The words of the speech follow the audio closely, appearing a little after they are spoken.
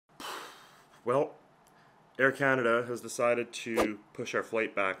Well, Air Canada has decided to push our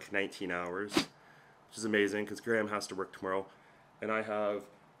flight back 19 hours, which is amazing because Graham has to work tomorrow, and I have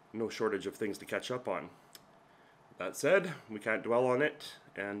no shortage of things to catch up on. That said, we can't dwell on it,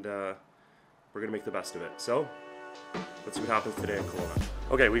 and we're going to make the best of it. So, let's see what happens today in Kelowna.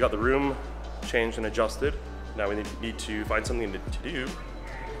 Okay, we got the room changed and adjusted. Now we need to find something to do.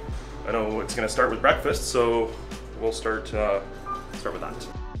 I know it's going to start with breakfast, so we'll start with that.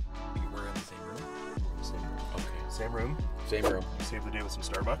 We're in the same room? Same room. Okay, same room. Same room. Save the day with some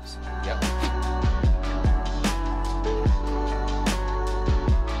Starbucks. Yep.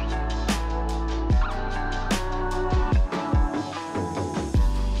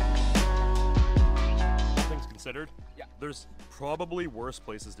 Things considered, yeah, there's probably worse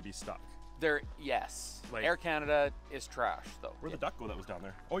places to be stuck. Yes. Like, Air Canada is trash, though. Where'd the duck go that was down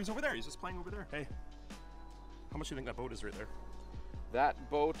there? Oh, he's over there. He's just playing over there. Hey, how much do you think that boat is right there? That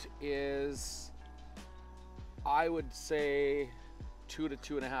boat is, I would say, 2 to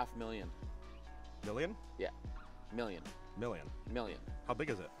 2.5 million. Million? Yeah, million. Million. Million. How big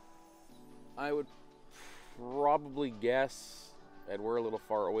is it? I would probably guess, and we're a little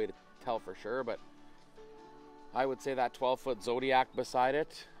far away to tell for sure, but I would say that 12-foot Zodiac beside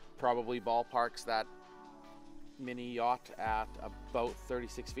it probably ballparks that mini yacht at about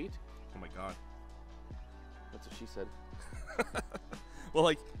 36 feet. Oh my God. That's what she said. Well,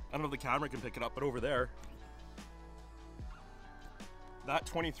 like, I don't know if the camera can pick it up, but over there, that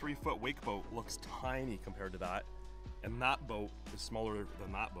 23-foot wake boat looks tiny compared to that, and that boat is smaller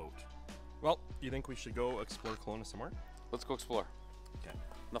than that boat. Well, do you think we should go explore Kelowna somewhere? Let's go explore. Okay.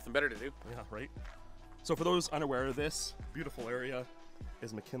 Nothing better to do. Yeah, right? So for those unaware of this, beautiful area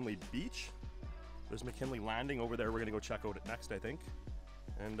is McKinley Beach. There's McKinley Landing over there. We're gonna go check out it next, I think,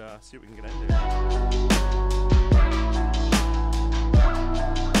 and see what we can get into.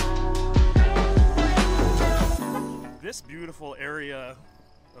 This beautiful area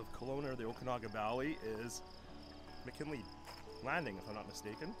of Kelowna, the Okanagan Valley, is McKinley Landing, if I'm not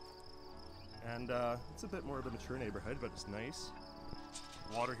mistaken. And it's a bit more of a mature neighborhood, but it's nice.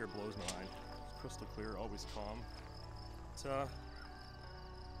 Water here blows my mind. It's crystal clear, always calm. It's,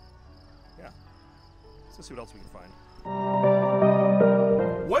 yeah. Let's see what else we can find.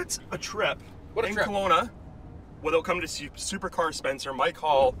 What's a trip in Kelowna without coming to Supercar Spencer, Mike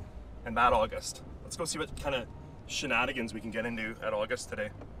Hall, and Matt August? Let's go see what kind of shenanigans we can get into at August today.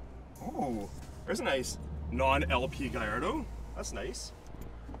 Ooh, there's a nice non-LP Gallardo. That's nice.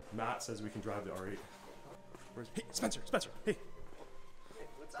 Matt says we can drive the R8. Hey, Spencer, hey. Hey,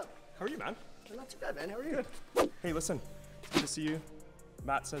 what's up? How are you, man? Not too bad, man. How are you? Good. Hey, listen, it's good to see you.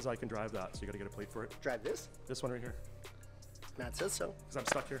 Matt says I can drive that, so you gotta get a plate for it. Drive this? This one right here. Matt says so. Because I'm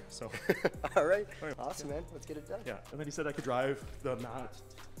stuck here, so. All right. Awesome, man. Let's get it done. Yeah, and then he said I could drive the Matt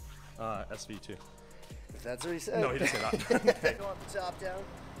SV too. If that's what he said. No, he didn't say that. Okay. Go off the top down.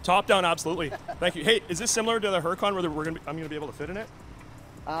 Top down, absolutely. Thank you. Hey, is this similar to the Huracan where I'm gonna be able to fit in it?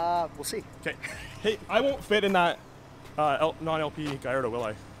 We'll see. Okay. Hey, I won't fit in that non-LP Gallardo, will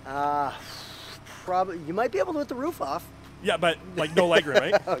I? Probably. You might be able to with the roof off. Yeah, but like no legroom,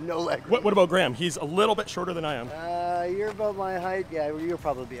 right? Oh, no legroom. What about Graham? He's a little bit shorter than I am. You're about my height. Yeah, you'll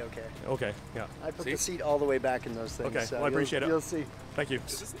probably be okay. Okay, yeah. I put the seat all the way back in those things. Okay, so well, I appreciate it. You'll see. Thank you.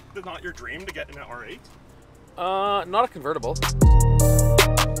 Is this not your dream to get in an R8? Not a convertible.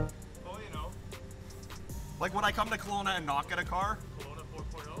 Oh, you know. Like when I come to Kelowna and not get a car? Kelowna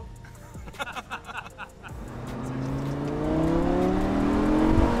 4.0?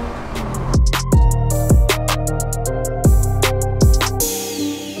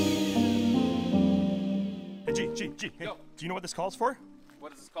 Hey, hey, do you know what this calls for?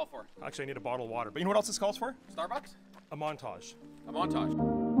 What does this call for? Actually, I need a bottle of water. But you know what else this calls for? Starbucks? A montage. A montage.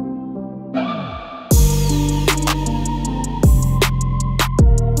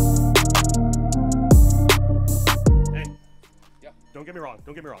 Hey. Yeah. Don't get me wrong.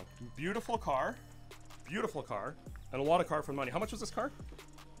 Beautiful car, and a lot of car for money. How much was this car?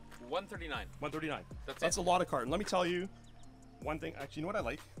 $139. $139. That's a lot of car. And let me tell you one thing. Actually, you know what I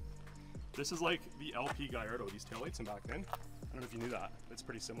like? This is like the LP Gallardo, these taillights and back then. I don't know if you knew that. It's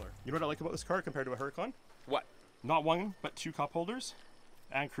pretty similar. You know what I like about this car compared to a Huracan? What? Not one, but 2 cup holders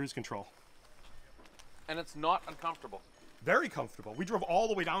and cruise control. And it's not uncomfortable. Very comfortable. We drove all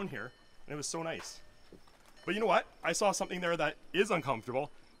the way down here and it was so nice. But you know what? I saw something there that is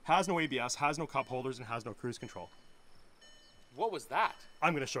uncomfortable, has no ABS, has no cup holders, and has no cruise control. What was that?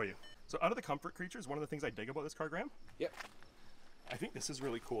 I'm gonna show you. So out of the comfort creatures, one of the things I dig about this car, Graham, Yep. I think this is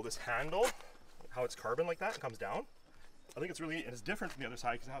really cool. This handle, how it's carbon like that, and comes down. I think it's really, and it's different from the other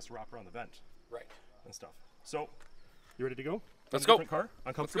side because it has to wrap around the vent. Right. And stuff. So, you ready to go? Let's go. Different car,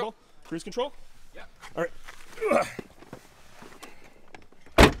 uncomfortable. Cruise control? Yeah. All right.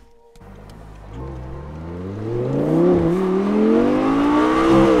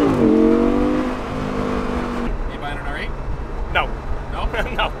 You buying an R8? No. No?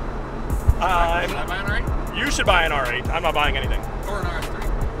 No. Should I buy an R8? You should buy an R8. I'm not buying anything. Or an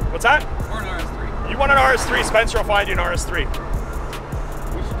RS3? What's that? Or an RS3? You want an RS3, Spencer will find you an RS3.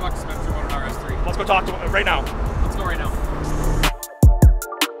 We should talk to Spencer about an RS3. Let's go talk to him right now. Let's go right now.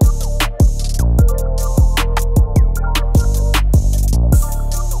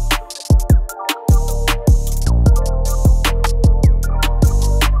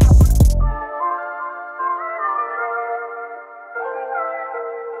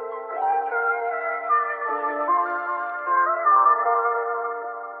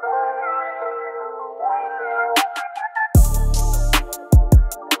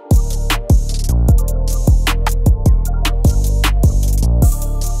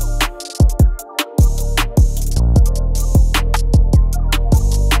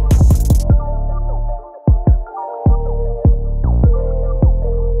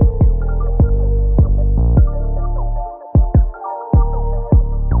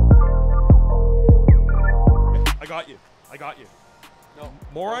 I got you. No.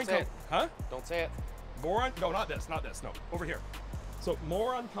 More don't say it. Huh? Don't say it. No, not this, no, over here. So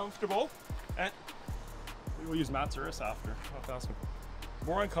more uncomfortable, and we'll use Matt's Urus after. I'll have to ask him.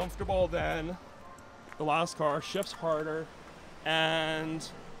 More uncomfortable than the last car, shifts harder, and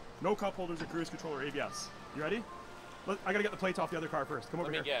no cup holders or cruise control or ABS. You ready? I gotta get the plates off the other car first. Come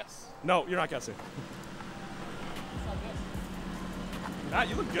over here. Let me guess. No, you're not guessing. Matt,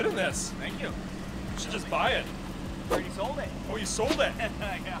 you look good in this. Thank you. You should just buy it. Already sold it. Oh, you sold it?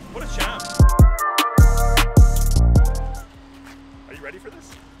 Yeah. What a champ. Are you ready for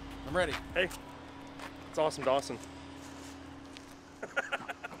this? I'm ready. Hey, it's awesome, Dawson. I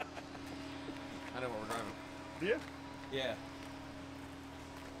know what we're driving. Do you? Yeah.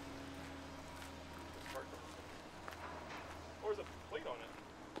 Oh, there's a plate on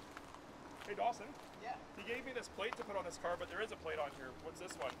it. Hey, Dawson. Yeah. He gave me this plate to put on this car, but there is a plate on here. What's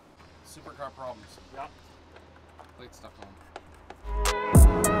this one? Supercar problems. Yeah. Plate stuck on.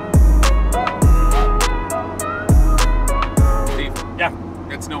 Steve. Yeah.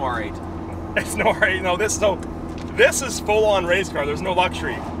 It's no R8. It's no R8. No, this is full-on race car. There's no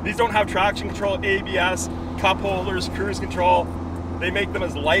luxury. These don't have traction control, ABS, cup holders, cruise control. They make them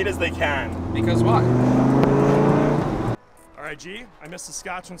as light as they can. Because what? All right, G, I miss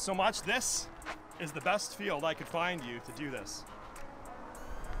Saskatchewan so much. This is the best field I could find you to do this.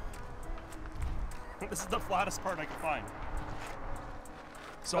 This is the flattest part I could find.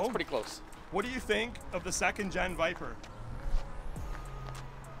 So, That's pretty close. what do you think of the second gen Viper?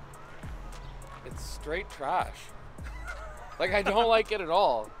 It's straight trash. Like, I don't like it at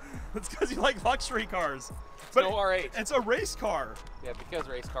all. It's because you like luxury cars. It's no R8. It's a race car. Yeah, because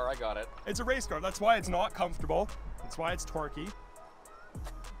race car, I got it. It's a race car. That's why it's not comfortable. That's why it's torquey.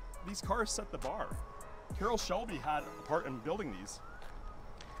 These cars set the bar. Carroll Shelby had a part in building these.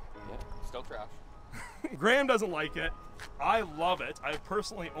 Yeah, still trash. Graham doesn't like it. I love it. I've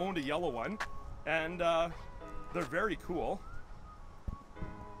personally owned a yellow one, and they're very cool.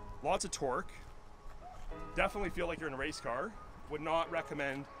 Lots of torque. Definitely feel like you're in a race car. Would not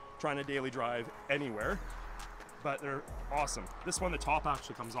recommend trying to daily drive anywhere, but they're awesome. This one, the top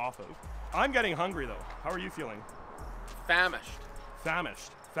actually comes off of. I'm getting hungry though. How are you feeling? Famished.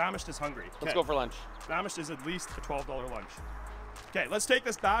 Famished. Famished is hungry. Let's Okay. go for lunch. Famished is at least a $12 lunch. Okay, let's take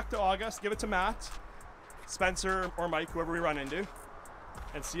this back to August, give it to Matt, Spencer, or Mike, whoever we run into,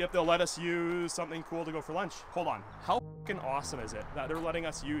 and see if they'll let us use something cool to go for lunch. Hold on. How fucking awesome is it that they're letting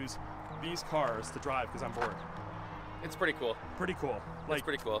us use these cars to drive because I'm bored? It's pretty cool. Pretty cool. It's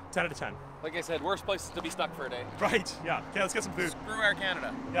pretty cool. 10 out of 10. Like I said, worst place to be stuck for a day. Right, yeah. Okay, let's get some food. Screw Air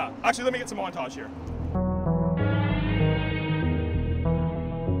Canada. Yeah, actually, let me get some montage here.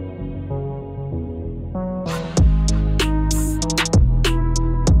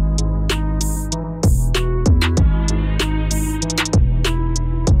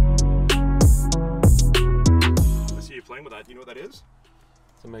 I see you playing with that. Do you know what that is?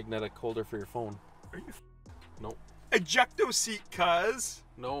 It's a magnetic holder for your phone. Are you Nope. ejecto seat, cuz?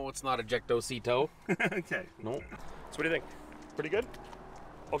 No, it's not ejectocito. Okay. Nope. So what do you think? Pretty good?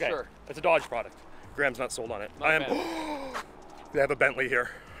 Okay. Sure. It's a Dodge product. Graham's not sold on it. Not I am. bad. They have a Bentley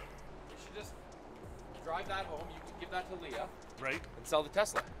here. You should just drive that home, you can give that to Leah, Right? and sell the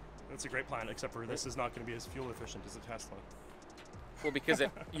Tesla. That's a great plan, except for this is not going to be as fuel efficient as a Tesla. Well, because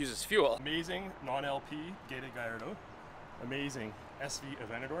it uses fuel. Amazing non-LP gated Gallardo. Amazing SV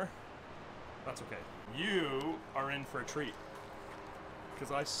Aventador. That's okay. You are in for a treat.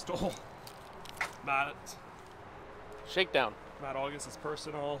 because I stole Matt August's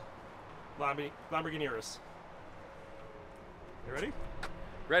personal Lamborghini Urus. You ready?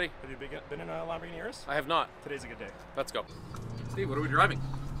 Ready. Have you been in a Lamborghini Urus? I have not. Today's a good day. Let's go. Steve, what are we driving?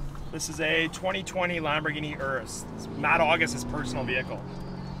 This is a 2020 Lamborghini Urus. It's Matt August's personal vehicle.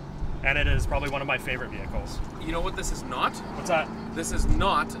 And it is probably one of my favorite vehicles. You know what this is not? What's that? This is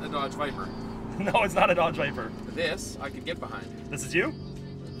not a Dodge Viper. No, it's not a Dodge Viper. This I could get behind. This is you?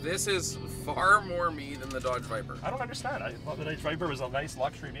 This is far more me than the Dodge Viper. I don't understand. I thought the Dodge Viper was a nice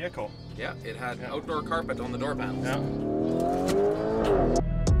luxury vehicle. Yeah, it had outdoor carpet on the door panels. Yeah.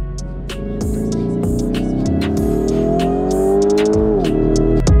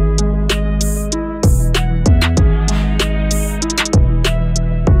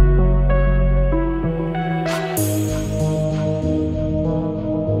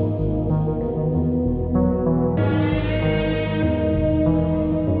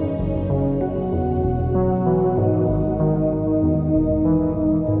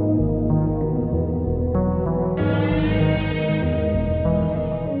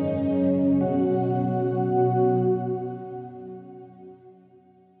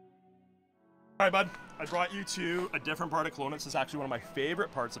 Hi bud, I brought you to a different part of Kelowna. This is actually one of my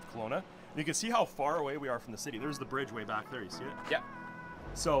favorite parts of Kelowna. And you can see how far away we are from the city. There's the bridge way back there, you see it? Yeah.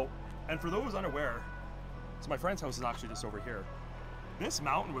 So, and for those unaware, so my friend's house is actually just over here. This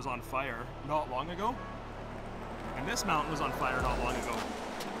mountain was on fire not long ago, and this mountain was on fire not long ago.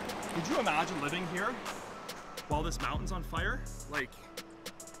 Could you imagine living here while this mountain's on fire? Like,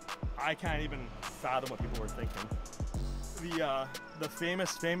 I can't even fathom what people were thinking. The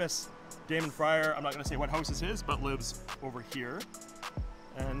famous Damon Fryer, I'm not going to say what house this is, but lives over here.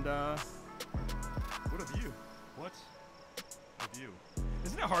 And what a view. What a view.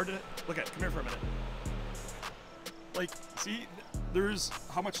 Isn't it hard to, look at, come here for a minute. Like, see, there's,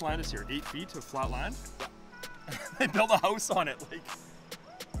 how much land is here? 8 feet of flat land? Yeah. They built a house on it, like,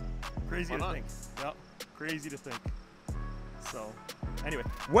 crazy to think. Yep, crazy to think. So, anyway,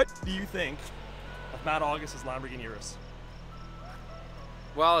 what do you think of Matt August's Lamborghini Urus?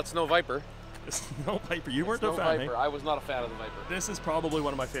 Well, it's no Viper. It's no Viper. You weren't no a fan, Viper. I was not a fan of the Viper. This is probably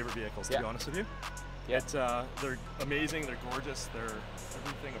one of my favorite vehicles, to be honest with you. Yeah. It's, they're amazing, they're gorgeous, they're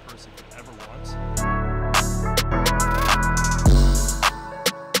everything a person could ever want.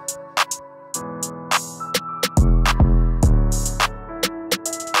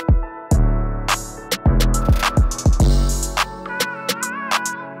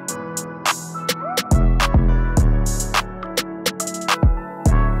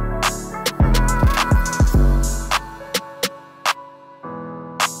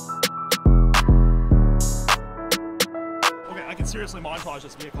 Seriously montage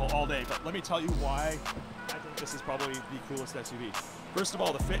this vehicle all day, but let me tell you why I think this is probably the coolest SUV. First of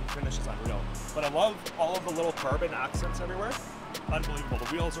all, the fit and finish is unreal, but I love all of the little carbon accents everywhere. Unbelievable.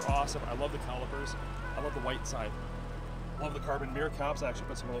 The wheels are awesome. I love the calipers. I love the white side. I love the carbon mirror caps. I actually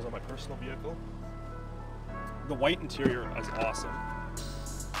put some of those on my personal vehicle. The white interior is awesome.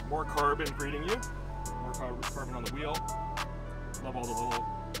 More carbon greeting you. More carbon on the wheel. Love all the little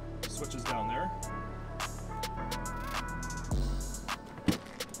switches down there.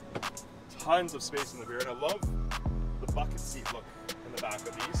 Tons of space in the rear, and I love the bucket seat look in the back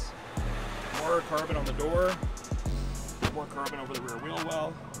of these. More carbon on the door, more carbon over the rear wheel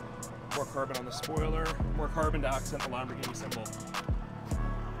well, more carbon on the spoiler, more carbon to accent the Lamborghini symbol.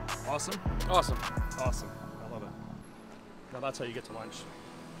 Awesome? Awesome. Awesome. I love it. Now that's how you get to lunch.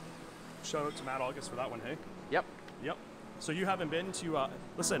 Shout out to Matt August for that one, hey? Yep. Yep. So you haven't been to,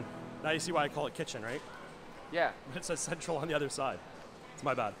 listen, now you see why I call it kitchen, right? Yeah. It says central on the other side. It's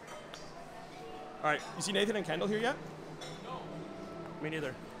my bad. All right, you see Nathan and Kendall here yet? No. Me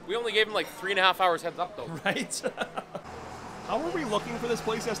neither. We only gave him like 3.5 hours heads up though. Right? How were we looking for this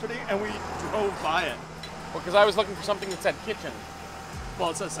place yesterday and we drove by it? Well, because I was looking for something that said kitchen. Well,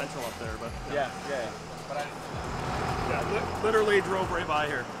 it says central up there, but. Yeah. But I literally drove right by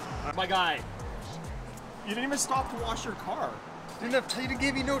here. My guy, you didn't even stop to wash your car. Didn't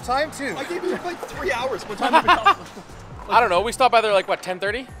give you no time to. I gave you like 3 hours. What time did we go? I don't know. We stopped by there like what,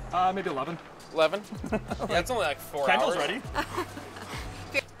 10:30? Maybe 11. 11? Yeah, it's only like 4 Kendall's hours. ready.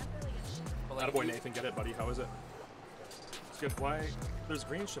 Attaboy Nathan, get it, buddy. How is it? It's good. Why? There's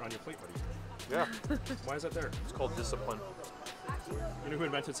green shit on your plate, buddy. Yeah. Why is that there? It's called discipline. You know who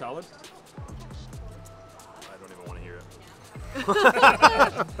invented salad? I don't even want to hear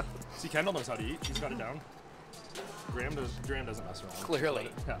it. See, Kendall knows how to eat. She's got it down. Graham doesn't mess around. Clearly.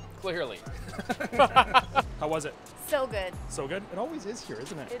 Yeah. Clearly. How was it? So good. So good? It always is here,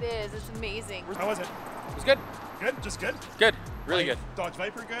 isn't it? It is. It's amazing. How was it? It was good. Good? Just good? Good. Really good. Dodge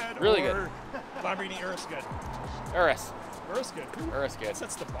Viper good? Really or Lamborghini Urus good? Urus. Urus good. Urus good. That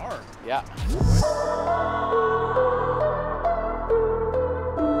sets the bar. Yeah.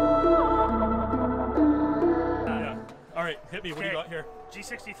 Yeah. All right, hit me. What do you got here?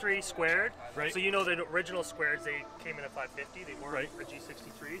 G63 squared. Right. So you know the original squares, they came in at 550. They weren't Right. a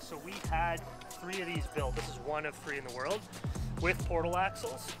G63. So we had 3 of these built. This is one of 3 in the world with portal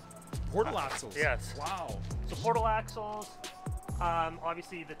axles. Portal axles. Yes. Wow. So portal axles.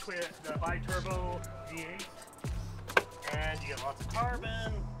 Obviously the bi-turbo V8, and you get lots of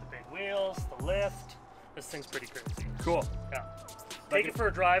carbon, the big wheels, the lift. This thing's pretty crazy. Cool. Yeah. Take it for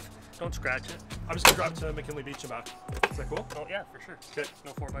a drive. Don't scratch it. I'm just gonna drive to McKinley Beach and back. Is that cool? Oh yeah, for sure. Good.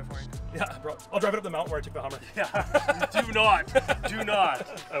 No 4x4. Yeah, bro. I'll drive it up the mountain where I took the Hummer. Yeah. Do not. Do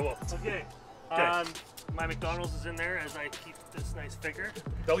not. I will. Okay. Okay. My McDonald's is in there as I keep this nice figure.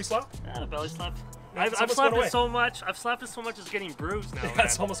 Belly slap? The belly slap. Yeah, I've almost slapped gone away. it so much. I've slapped it so much it's getting bruised now. Yeah,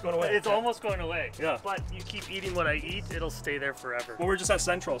 it's man. almost going away. It's almost going away. Yeah. But you keep eating what I eat, it'll stay there forever. Well, we're just at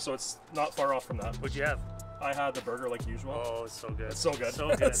Central, so it's not far off from that. What'd you have? I had the burger like usual. Oh, it's so good. It's so good. So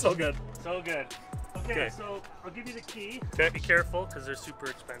good. It's so good. So good. Okay, Okay. so I'll give you the key. Okay. Be careful because they're super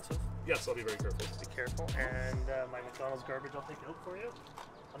expensive. Yes, I'll be very careful. Be careful. And my McDonald's garbage, I'll take out for you.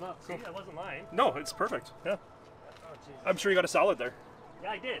 I'm not. See, that wasn't mine. No, it's perfect. Yeah. Oh, geez. I'm sure you got a salad there.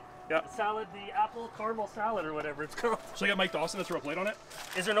 Yeah, I did. Yeah. The salad, the apple caramel salad or whatever it's called. Should I get Mike Dawson to throw a plate on it?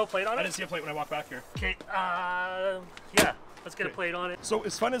 Is there no plate on I it? didn't see a plate when I walked back here. Okay. Yeah. Let's get a Okay. plate on it. So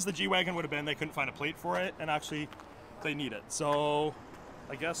as fun as the G-Wagon would have been, they couldn't find a plate for it, and actually they need it. So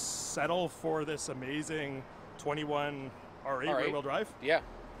I guess settle for this amazing 21 R8 rear-wheel drive. Yeah.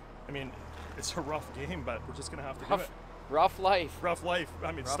 I mean, it's a rough game, but we're just gonna have to do it. Rough life. Rough life.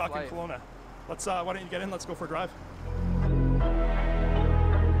 I mean, Rough stuck life. in Kelowna. Let's. Why don't you get in? Let's go for a drive.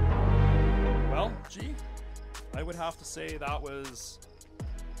 Well, gee, I would have to say that was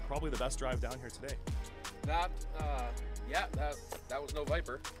probably the best drive down here today. That, yeah, that was no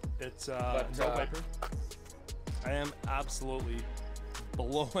Viper. It's But, no Viper. I am absolutely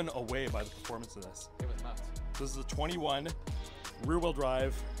blown away by the performance of this. It was nuts. This is a 21 rear-wheel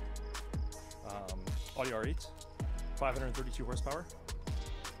drive Audi R8, 532 horsepower,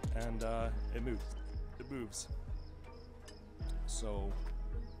 and it moves. It moves. So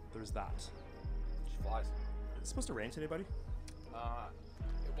there's that. She flies. Is it supposed to rain today, buddy?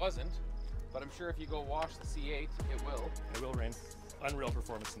 It wasn't, but I'm sure if you go wash the C8, it will. It will rain. Unreal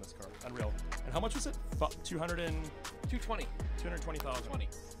performance in this car. Unreal. And how much was it? 220. 220,000. 20.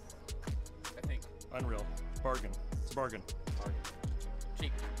 I think. Unreal. Bargain. It's a bargain.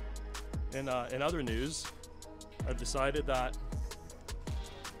 Cheap. In other news, I've decided that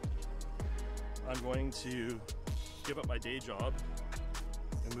I'm going to give up my day job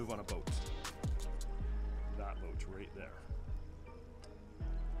and move on a boat. That boat right there.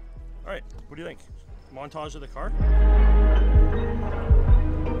 All right, what do you think? Montage of the car?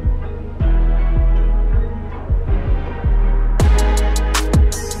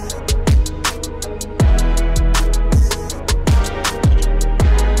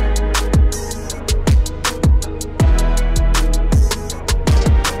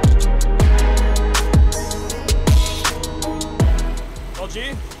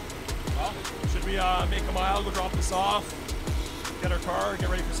 LG, should we make a mile, go drop this off, get our car, get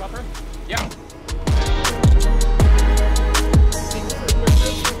ready for supper? Yeah.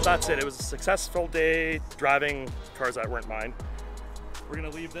 That's it. It was a successful day driving cars that weren't mine. We're gonna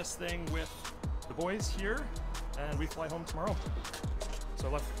leave this thing with the boys here, and we fly home tomorrow. So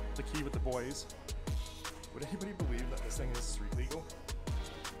I left the key with the boys. Would anybody believe that this thing is street legal?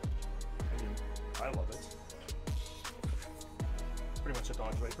 I mean, I love it. Pretty much a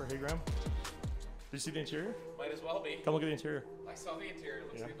Dodge Viper. Hey, Graham. Did you see the interior? Might as well be. Come look at the interior. I saw the interior. It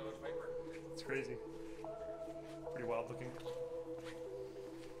looks like a Dodge Viper. It's crazy. Pretty wild looking.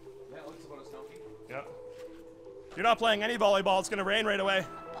 Yeah, it looks about as healthy. Yeah. You're not playing any volleyball. It's gonna rain right away.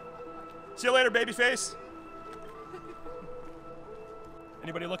 See you later, babyface.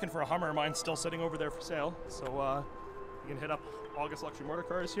 Anybody looking for a Hummer? Mine's still sitting over there for sale. So you can hit up August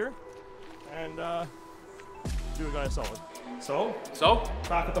Motorcars here and do a guy a solid. So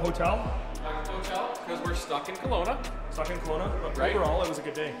back at the hotel. Back at the hotel because we're stuck in Kelowna. Stuck in Kelowna. But Right. overall, it was a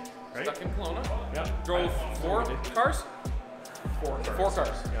good day. Right? Stuck in Kelowna. Yeah. Drove 4 cars. 4 cars. 4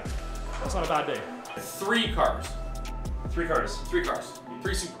 cars. Yeah. That's not a bad day. 3 cars. 3 cars. 3 cars.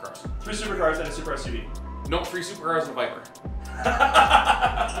 3 supercars. 3 supercars and a super SUV. No, 3 supercars and a Viper.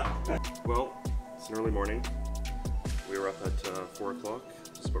 Well, it's an early morning. We were up at 4 o'clock,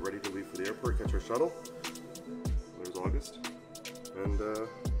 just about ready to leave for the airport, catch our shuttle. There's August, and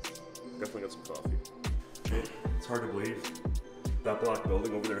definitely got some coffee. It's hard to believe. That black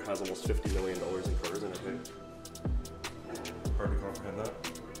building over there has almost $50 million in cars in it, hey? Hard to comprehend that.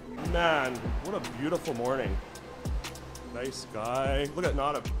 Man, what a beautiful morning. Nice sky. Look at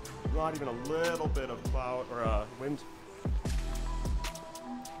not even a little bit of cloud or wind.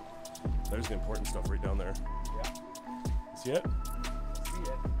 There's the important stuff right down there. Yeah. See it? See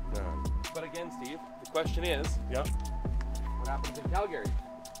it. Man. But again, Steve, the question is, Yeah. what happens in Calgary?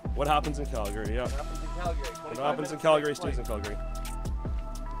 What happens in Calgary? Yeah. What happens in Calgary? What happens in Calgary stays in Calgary.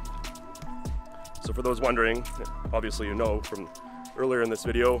 So for those wondering, obviously you know from earlier in this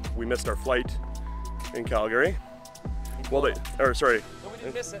video, we missed our flight in Calgary. Well, sorry. No, we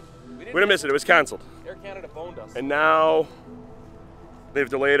didn't miss it. We didn't miss it. It was canceled. Air Canada phoned us. And now they've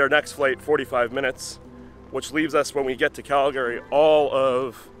delayed our next flight 45 minutes, which leaves us when we get to Calgary all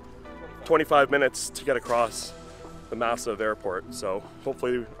of 25 minutes to get across the massive airport. So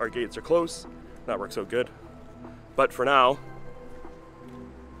hopefully our gates are close. That works out good. But for now,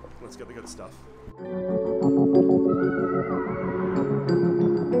 let's get the good stuff.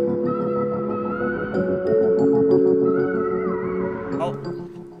 Oh,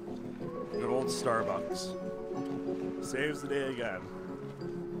 good old Starbucks. Saves the day again.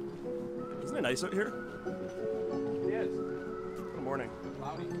 Isn't it nice out here? It is. Good morning.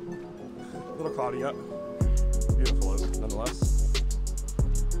 Cloudy. A little cloudy, yeah. Beautiful out, nonetheless.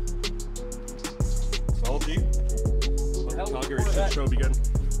 Solid Jeep. Let the Calgary shit show begin.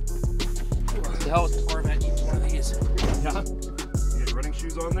 The hell with the Corvette, use one of these. Yeah. You get your running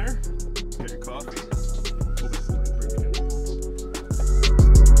shoes on there. Get your coffee.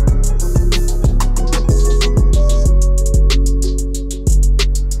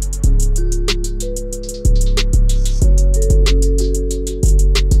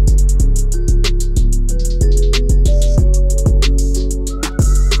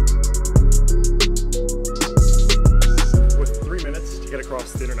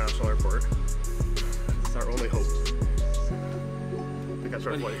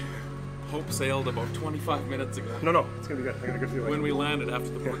 Hope sailed about 25 minutes ago. No, it's gonna be good. I got a good feeling. When we landed after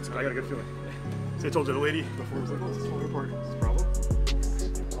the port I got a good feeling. See, I told you the lady before was like, "Oh, this is the airport. Is this a problem?"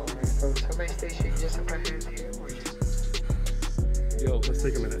 Alright, folks, how many stations just up ahead here? Yo, let's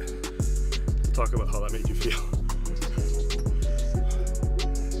take a minute to talk about how that made you feel.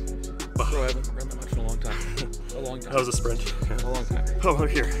 Bro, I haven't run that much in a long time. A long time. That was a sprint. A long time. Oh, look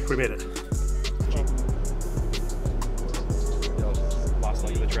here, we made it. Yo, last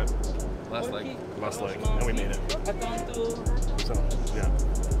leg of the trip. Last leg. Last leg, and we made it. So, yeah.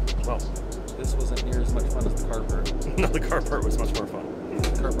 Well, This wasn't near as much fun as the car part. no, the car part was much more fun.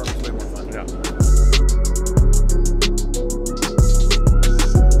 The car part was way more fun. Yeah.